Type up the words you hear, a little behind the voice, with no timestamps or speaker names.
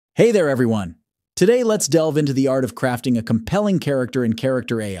Hey there, everyone! Today, let's delve into the art of crafting a compelling character in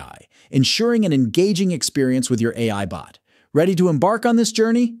characterai, ensuring an engaging experience with your AI bot. Ready to embark on this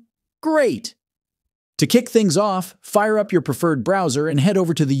journey? Great! To kick things off, fire up your preferred browser and head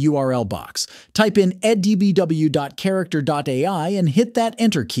over to the URL box. Type in edbw.character.ai and hit that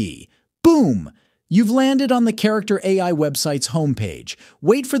Enter key. Boom! You've landed on the characterai website's homepage.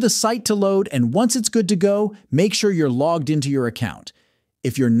 Wait for the site to load, and once it's good to go, make sure you're logged into your account.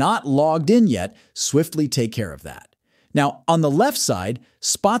 If you're not logged in yet, swiftly take care of that. Now, on the left side,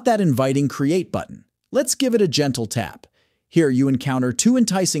 spot that inviting Create button. Let's give it a gentle tap. Here you encounter two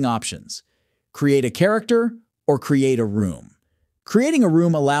enticing options: create a character or create a room. Creating a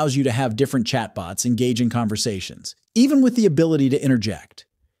room allows you to have different chatbots engage in conversations, even with the ability to interject.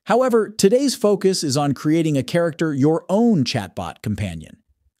 However, today's focus is on creating a character, your own chatbot companion.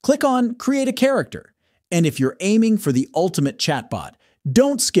 Click on Create a Character, and if you're aiming for the ultimate chatbot,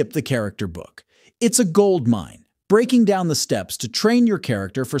 don't skip the character book. It's a gold mine, breaking down the steps to train your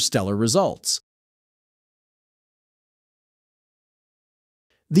character for stellar results.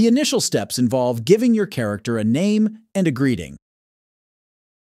 The initial steps involve giving your character a name and a greeting.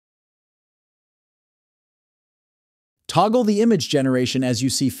 Toggle the image generation as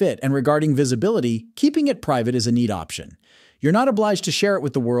you see fit, and regarding visibility, keeping it private is a neat option. You're not obliged to share it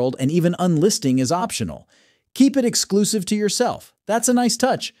with the world, and even unlisting is optional. Keep it exclusive to yourself. That's a nice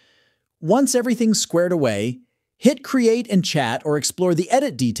touch. Once everything's squared away, hit Create and Chat or explore the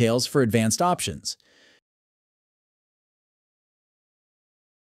edit details for advanced options.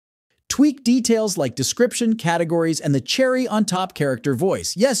 Tweak details like description, categories, and the cherry on top character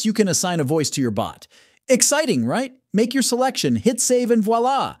voice. Yes, you can assign a voice to your bot. Exciting, right? Make your selection, hit save, and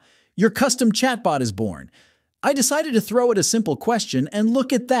voila! Your custom chatbot is born. I decided to throw it a simple question, and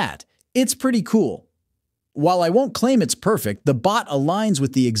look at that. It's pretty cool. While I won't claim it's perfect, the bot aligns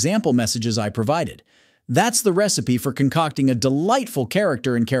with the example messages I provided. That's the recipe for concocting a delightful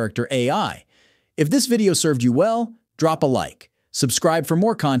character in characterai. If this video served you well, drop a like. Subscribe for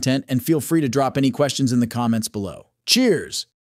more content, and feel free to drop any questions in the comments below. Cheers!